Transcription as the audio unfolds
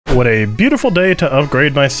What a beautiful day to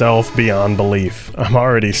upgrade myself beyond belief. I'm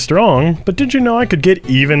already strong, but did you know I could get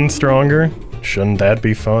even stronger? Shouldn't that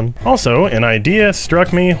be fun? Also, an idea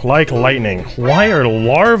struck me like lightning. Why are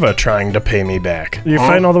larvae trying to pay me back? You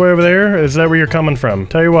fighting all the way over there? Is that where you're coming from?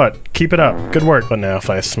 Tell you what, keep it up. Good work. But now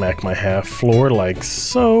if I smack my half floor like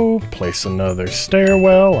so, place another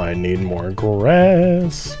stairwell, I need more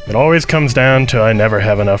grass. It always comes down to I never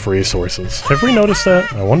have enough resources. Have we noticed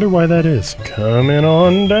that? I wonder why that is. Coming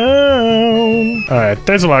on down. Alright,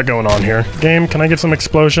 there's a lot going on here. Game, can I get some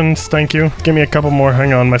explosions? Thank you. Give me a couple more.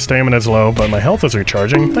 Hang on, my stamina's low, but my health is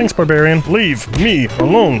recharging. Thanks, barbarian. Leave me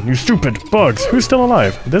alone, you stupid bugs. Who's still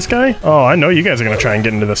alive? This guy? Oh, I know you guys are gonna try and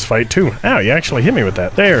get into this fight too. Ow, you actually hit me with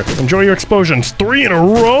that. There, enjoy your explosions. 3 in a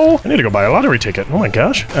row? I need to go buy a lottery ticket. Oh my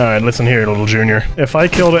gosh. Alright, listen here, little junior. If I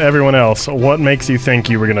killed everyone else, what makes you think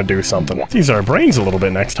you were gonna do something? These are brains a little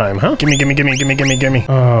bit next time, huh? Gimme, gimme, gimme, gimme, gimme, gimme.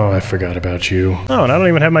 Oh, I forgot about you. Oh, and I don't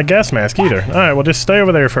even have my gas mask either. Alright, well just stay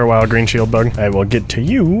over there for a while, green shield bug. I will get to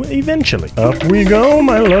you eventually. Up we go,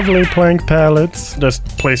 my lovely plank pallets. Just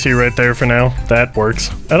place you right there for now. That works.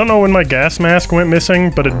 I don't know when my gas mask went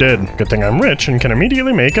missing, but it did. Good thing I'm rich and can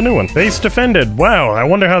immediately make a new one. Base defended. Wow, I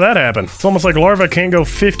wonder how that happened. It's almost like larvae can't go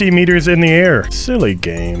 50 meters in the air. Silly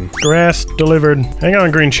game. Grass delivered. Hang on,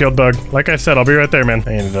 green shield bug. Like I said, I'll be right there, man.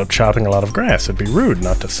 I ended up chopping a lot of grass. It'd be rude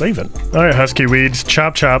not to save it. Alright, husky weeds.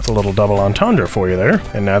 Chop chop. A little double entendre for you there.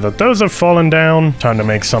 And now that those have fallen down, time to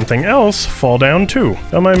make something else fall down too.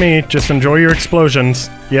 Don't mind me. Just enjoy your explosions.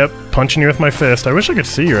 Yep, punching you with my fist. I wish I could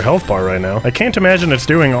see your health bar right now. I can't imagine it's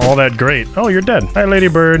doing all that great. Oh, you're dead. Hi,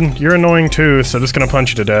 ladybird. You're annoying too, so just gonna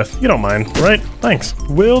punch you to death. You don't mind, right? Thanks.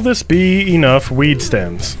 Will this be enough weed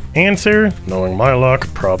stems? Answer, knowing my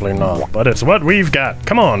luck, probably not. But it's what we've got.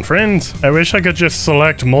 Come on, friends. I wish I could just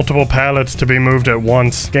select multiple pallets to be moved at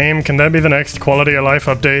once. Game, can that be the next quality of life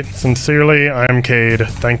update? Sincerely, ImCade.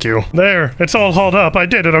 Thank you. There, it's all hauled up. I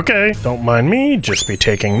did it, okay? Don't mind me, just be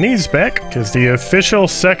taking these back, because the official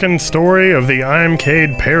second story of the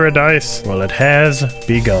ImCade paradise, well, it has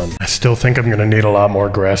begun. I still think I'm gonna need a lot more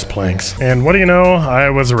grass planks. And what do you know? I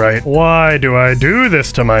was right. Why do I do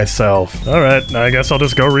this to myself? Alright, I guess I'll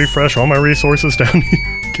just go refresh all my resources down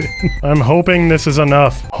here. I'm hoping this is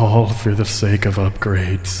enough. All for the sake of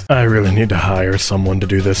upgrades. I really need to hire someone to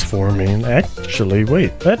do this for me. Actually,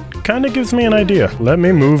 wait, that kind of gives me an idea. Let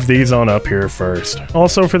me move these on up here first.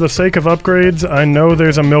 Also, for the sake of upgrades, I know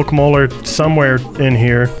there's a milk molar somewhere in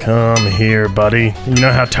here. Come here, buddy. You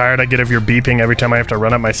know how tired I get of your beeping every time I have to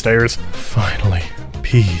run up my stairs? Finally,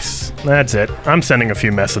 peace. That's it. I'm sending a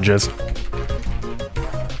few messages.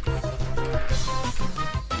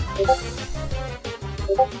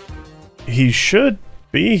 He should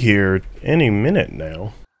be here any minute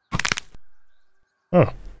now. Oh.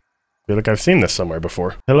 I feel like I've seen this somewhere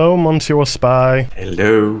before. Hello, Monsieur Spy.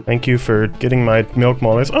 Hello. Thank you for getting my milk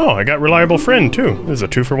molars. Oh, I got reliable friend too. This is a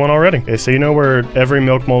 2-for-1 already. Okay, so you know where every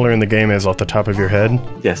milk molar in the game is off the top of your head?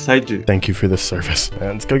 Yes, I do. Thank you for this service.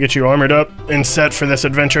 Let's go get you armored up and set for this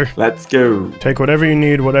adventure. Let's go. Take whatever you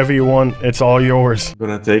need, whatever you want. It's all yours. I'm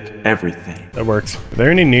gonna take everything. That works. Are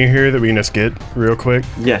there any near here that we can just get real quick?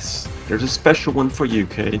 Yes, there's a special one for you,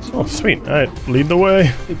 Cade. Oh, sweet. All right, lead the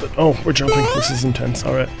way. Oh, we're jumping. This is intense.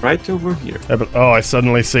 All right. Right over here. Oh, I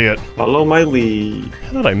suddenly see it. Follow my lead.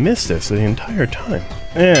 How did I miss this the entire time?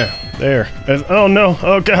 Yeah, there. Oh no,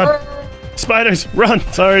 oh god. Spiders, run!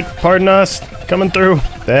 Sorry, pardon us. Coming through.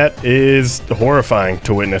 That is horrifying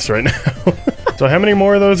to witness right now. So how many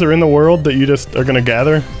more of those are in the world that you just are gonna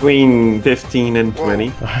gather? Between 15 and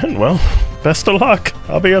 20. Alright, well, best of luck.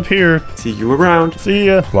 I'll be up here. See you around. See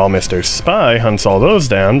ya. While Mr. Spy hunts all those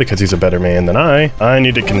down because he's a better man than I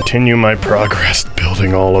need to continue my progress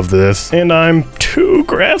building all of this. And I'm 2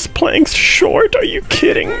 grass planks short. Are you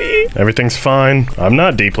kidding me? Everything's fine. I'm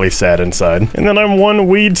not deeply sad inside. And then I'm 1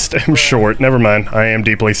 weed stem short. Never mind. I am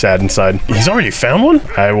deeply sad inside. He's already found one?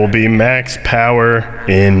 I will be max power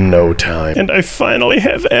in no time. And I finally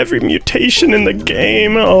have every mutation in the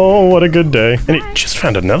game. Oh, what a good day. And he just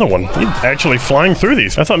found another one. He's actually flying through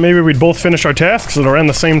these. I thought maybe we'd both finish our tasks at around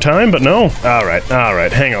the same time, but no. All right.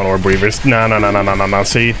 Hang on, orb weavers. No.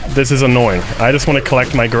 See, this is annoying. I just want to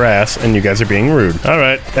collect my grass, and you guys are being rude. All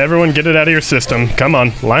right, everyone get it out of your system. Come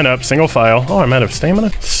on, line up, single file. Oh, I'm out of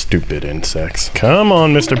stamina. Stupid insects. Come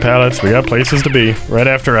on, Mr. Pallets. We got places to be. Right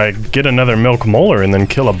after I get another milk molar and then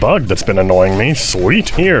kill a bug that's been annoying me. Sweet.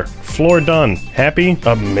 Here, floor done. Happy?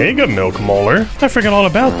 A mega milk molar? I forgot all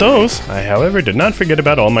about those. I, however, did not forget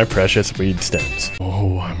about all my precious weed stems.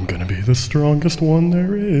 Oh, I'm gonna be the strongest one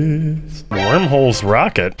there is. Wormhole's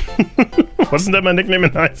Rocket? Wasn't that my nickname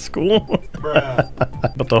in high school?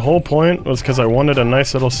 But the whole point was because I wanted a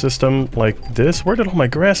nice little system like this. Where did all my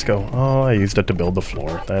grass go? Oh, I used it to build the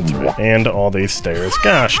floor. That's right. And all these stairs.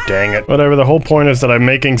 Gosh dang it. Whatever, the whole point is that I'm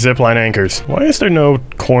making zipline anchors. Why is there no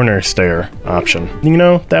corner stair option? You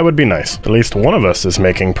know, that would be nice. At least one of us is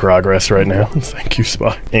making progress right now. Thank you,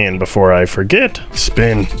 Spy. And before I forget,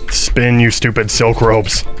 spin, you stupid silk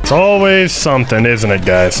ropes. It's always something, isn't it,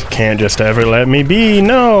 guys? Can't just ever let me be.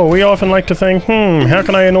 No, we often like to think, how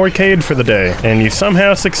can I ImCade for the day? And you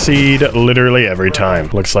somehow succeed literally every time.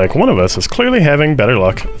 Looks like one of us is clearly having better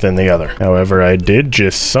luck than the other. However, I did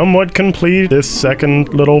just somewhat complete this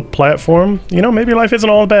second little platform. You know, maybe life isn't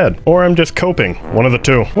all bad. Or I'm just coping. One of the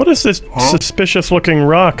two. What is this suspicious looking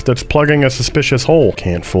rock that's plugging a suspicious hole?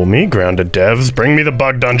 Can't fool me, grounded devs. Bring me the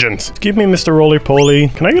bug dungeons. Give me Mr. Roly-Poly.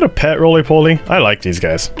 Can I get a pet Roly-Poly? I like these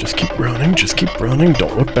guys. Just keep running, just keep running.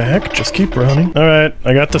 Don't look back, just keep running. Alright,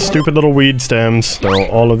 I got the stupid little weed stems. Throw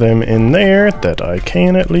all of them in there, that I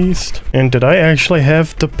can at least. And did I actually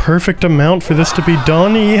have the perfect amount for this to be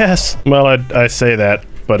done? Yes. Well, I say that.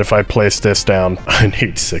 But if I place this down, I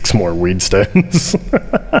need 6 more weed stems.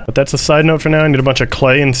 But that's a side note for now. I need a bunch of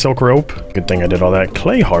clay and silk rope. Good thing I did all that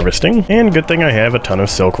clay harvesting. And good thing I have a ton of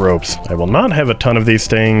silk ropes. I will not have a ton of these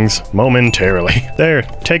things momentarily. There,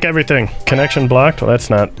 take everything. Connection blocked? Well, that's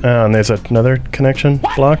not... and there's another connection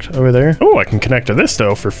blocked over there. Oh, I can connect to this,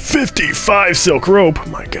 though, for 55 silk rope. Oh,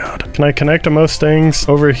 my God. Can I connect to most things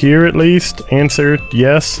over here, at least? Answer,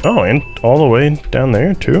 yes. Oh, and all the way down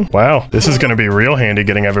there, too. Wow, this is going to be real handy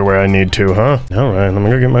getting everywhere I need to, huh? Alright, let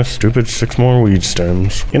me go get my stupid 6 more weed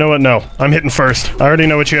stems. You know what? No. I'm hitting first. I already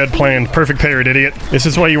know what you had planned. Perfect parrot, idiot. This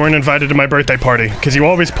is why you weren't invited to my birthday party, because you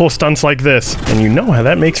always pull stunts like this. And you know how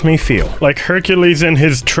that makes me feel. Like Hercules in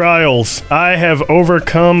his trials. I have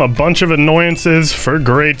overcome a bunch of annoyances for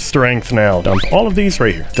great strength now. Dump all of these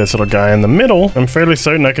right here. This little guy in the middle, I'm fairly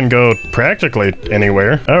certain I can go practically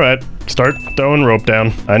anywhere. Alright. Start throwing rope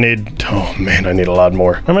down. I need... oh man, I need a lot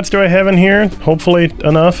more. How much do I have in here? Hopefully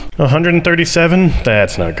enough. 137?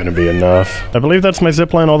 That's not gonna be enough. I believe that's my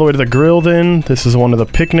zipline all the way to the grill then. This is one to the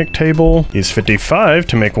picnic table. Use 55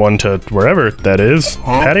 to make one to wherever that is.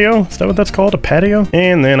 Patio? Is that what that's called? A patio?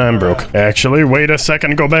 And then I'm broke. Actually, wait a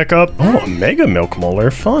second, go back up. Oh, a mega milk molar.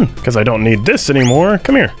 Fun. Because I don't need this anymore.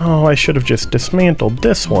 Come here. Oh, I should have just dismantled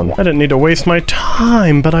this one. I didn't need to waste my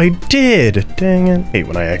time, but I did. Dang it. Hate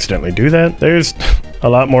when I accidentally do that. There's a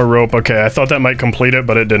lot more rope. Okay, I thought that might complete it,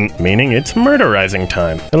 but it didn't. Meaning it's murderizing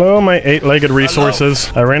time. Hello, my 8-legged resources.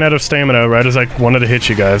 Hello. I ran out of stamina right as I wanted to hit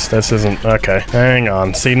you guys. This isn't... okay, hang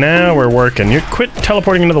on. See, now we're working. You quit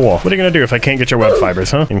teleporting into the wall. What are you gonna do if I can't get your web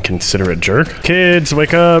fibers, huh? Inconsiderate jerk. Kids,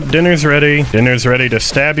 wake up. Dinner's ready. Dinner's ready to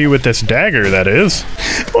stab you with this dagger, that is.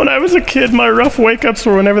 When I was a kid, my rough wake-ups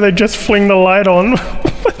were whenever they just fling the light on.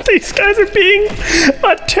 But these guys are being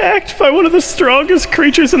attacked by one of the strongest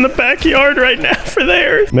creatures in the backyard right now for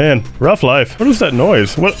theirs. Man, rough life. What is that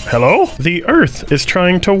noise? What? Hello? The earth is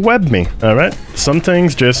trying to web me. All right. Some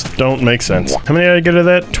things just don't make sense. How many did I get of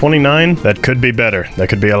that? 29? That could be better. That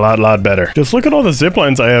could be a lot better. Just look at all the zip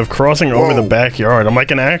lines I have crossing over the backyard. I'm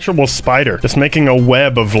like an actual spider, just making a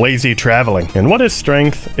web of lazy traveling. And what is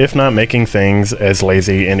strength if not making things as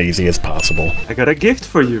lazy and easy as possible? I got a gift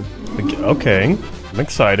for you. Okay. I'm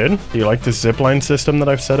excited. Do you like this zipline system that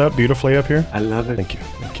I've set up beautifully up here? I love it. Thank you.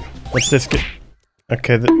 Thank you. What's this?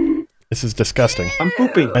 Okay, this is disgusting. I'm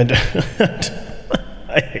pooping.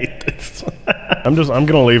 I hate this. I'm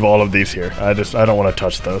gonna leave all of these here. I don't want to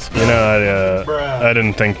touch those. You know, I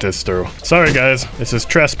didn't think this through. Sorry guys, this is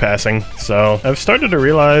trespassing. So I've started to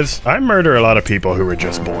realize I murder a lot of people who were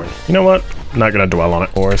just born. You know what? I'm not gonna dwell on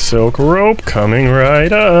it. Or silk rope coming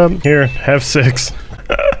right up. Here, have 6.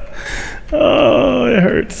 Oh, it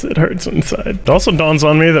hurts. It hurts inside. It also dawns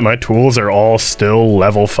on me that my tools are all still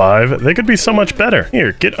level 5. They could be so much better.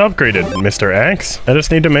 Here, get upgraded, Mr. Axe. I just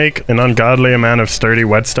need to make an ungodly amount of sturdy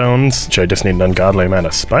whetstones, which I just need an ungodly amount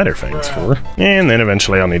of spider fangs for. And then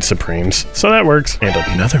eventually I'll need supremes. So that works. And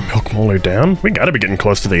another milk molar down. We gotta be getting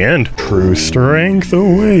close to the end. True strength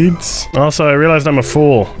awaits. Also, I realized I'm a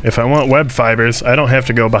fool. If I want web fibers, I don't have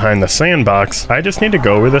to go behind the sandbox. I just need to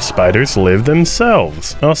go where the spiders live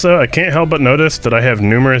themselves. Also, I can't help but notice that I have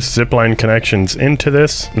numerous zipline connections into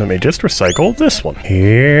this. Let me just recycle this one.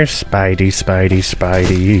 Here, Spidey, Spidey,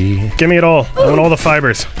 Spidey. Give me it all. I want all the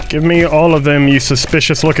fibers. Give me all of them, you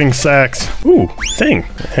suspicious looking sacks. Ooh, thing.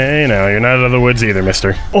 Hey now, you're not out of the woods either,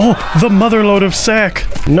 mister. Oh, the motherload of sack.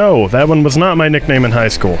 No, that one was not my nickname in high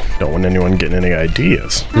school. Don't want anyone getting any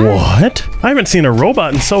ideas. What? I haven't seen a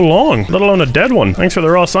robot in so long, let alone a dead one. Thanks for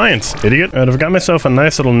the raw science, idiot. I've got myself a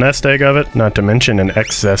nice little nest egg of it, not to mention an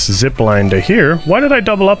excess zipline line to here. Why did I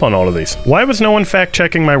double up on all of these? Why was no one fact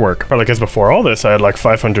checking my work? Probably because before all this, I had like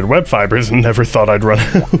 500 web fibers and never thought I'd run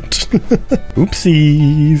out.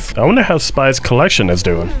 Oopsies. I wonder how Spy's collection is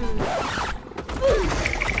doing.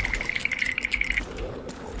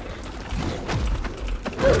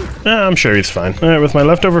 I'm sure he's fine. Alright, with my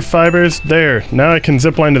leftover fibers, there. Now I can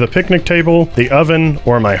zipline to the picnic table, the oven,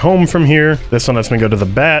 or my home from here. This one lets me go to the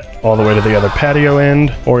bat, all the way to the other patio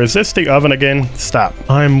end. Or is this the oven again? Stop.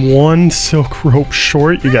 I'm one silk rope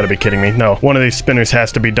short? You gotta be kidding me. No, one of these spinners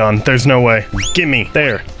has to be done. There's no way. Gimme.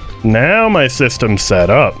 There. Now my system's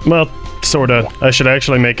set up. Well, sorta. I should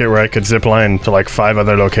actually make it where I could zip line to like 5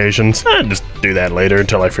 other locations. I'll just do that later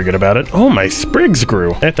until I forget about it. Oh, my sprigs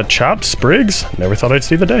grew. I have to chop sprigs? Never thought I'd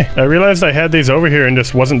see the day. I realized I had these over here and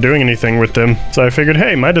just wasn't doing anything with them. So I figured,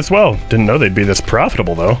 hey, might as well. Didn't know they'd be this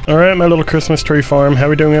profitable though. All right, my little Christmas tree farm. How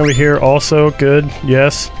we doing over here? Also good.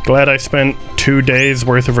 Yes. Glad I spent 2 days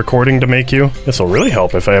worth of recording to make you. This will really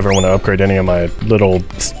help if I ever want to upgrade any of my little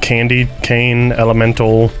candy cane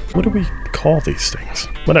elemental. What do we call these things?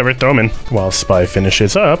 Whatever, throw them in. While Spy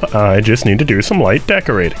finishes up, I just need to do some light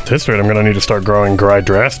decorating. At this rate, I'm gonna need to start growing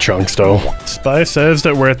grass chunks though. Spy says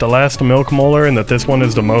that we're at the last milk molar and that this one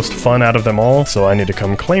is the most fun out of them all, so I need to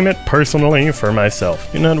come claim it personally for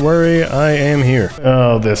myself. Do not worry, I am here.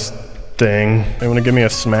 Oh, this thing. They want to give me a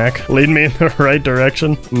smack? Lead me in the right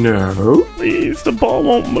direction? No. Please, the ball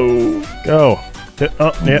won't move. Go.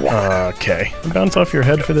 Oh, yeah, okay. Bounce off your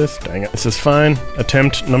head for this? Dang it. This is fine.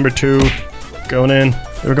 Attempt number 2. Going in.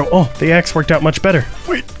 There we go. Oh, the axe worked out much better.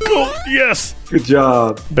 Wait, go. Yes. Good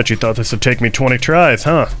job. Bet you thought this would take me 20 tries,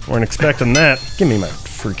 huh? Weren't expecting that. Give me my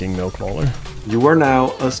freaking milk molar. You are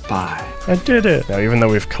now a spy. I did it. Now, even though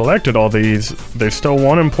we've collected all these, there's still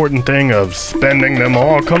one important thing of spending them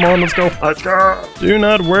all. Come on, let's go. Let's go. Do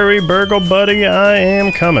not worry, Burgle Buddy. I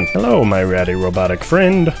am coming. Hello, my ratty robotic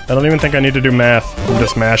friend. I don't even think I need to do math. I'm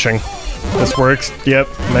just mashing. This works. Yep.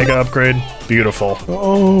 Mega upgrade. Beautiful.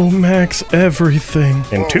 Oh, max everything.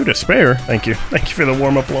 And 2 to spare. Thank you. Thank you for the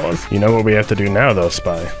warm applause. You know what we have to do now, though,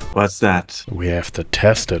 Spy? What's that? We have to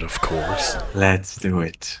test it, of course. Let's do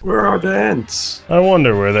it. Where are the ants? I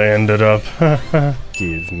wonder where they ended up.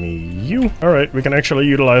 Give me you. Alright, we can actually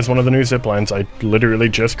utilize one of the new zip lines I literally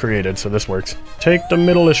just created, so this works. Take the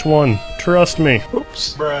middle-ish one. Trust me.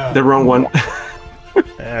 Oops. The wrong one.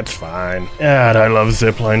 That's fine. God, I love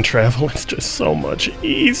zipline travel. It's just so much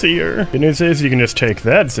easier. Good news is you can just take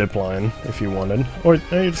that zipline if you wanted, or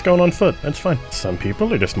you're just going on foot. That's fine. Some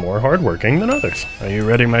people are just more hardworking than others. Are you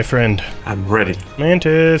ready, my friend? I'm ready.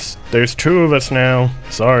 Mantis, there's 2 of us now.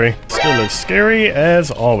 Sorry. Still as scary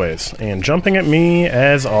as always, and jumping at me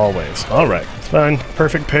as always. All right. Fine.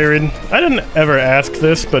 Perfect parried. I didn't ever ask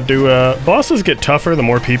this, but do bosses get tougher the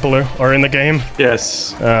more people are in the game?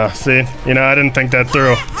 Yes. See? You know, I didn't think that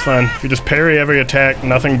through. It's fine. If you just parry every attack,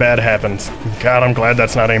 nothing bad happens. God, I'm glad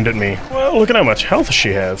that's not aimed at me. Well, look at how much health she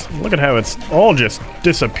has. Look at how it's all just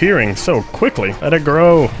disappearing so quickly. Let it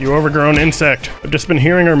grow, you overgrown insect. I've just been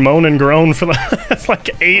hearing her moan and groan for the last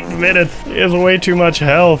like 8 minutes. She has way too much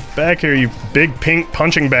health. Back here, you big pink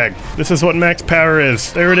punching bag. This is what max power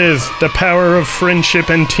is. There it is. The power of friendship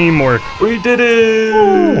and teamwork. We did it!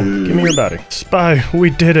 Ooh, give me your body. Spy, we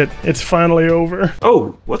did it. It's finally over.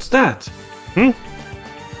 Oh, what's that?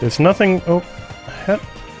 There's nothing. Oh,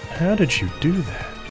 how did you do that?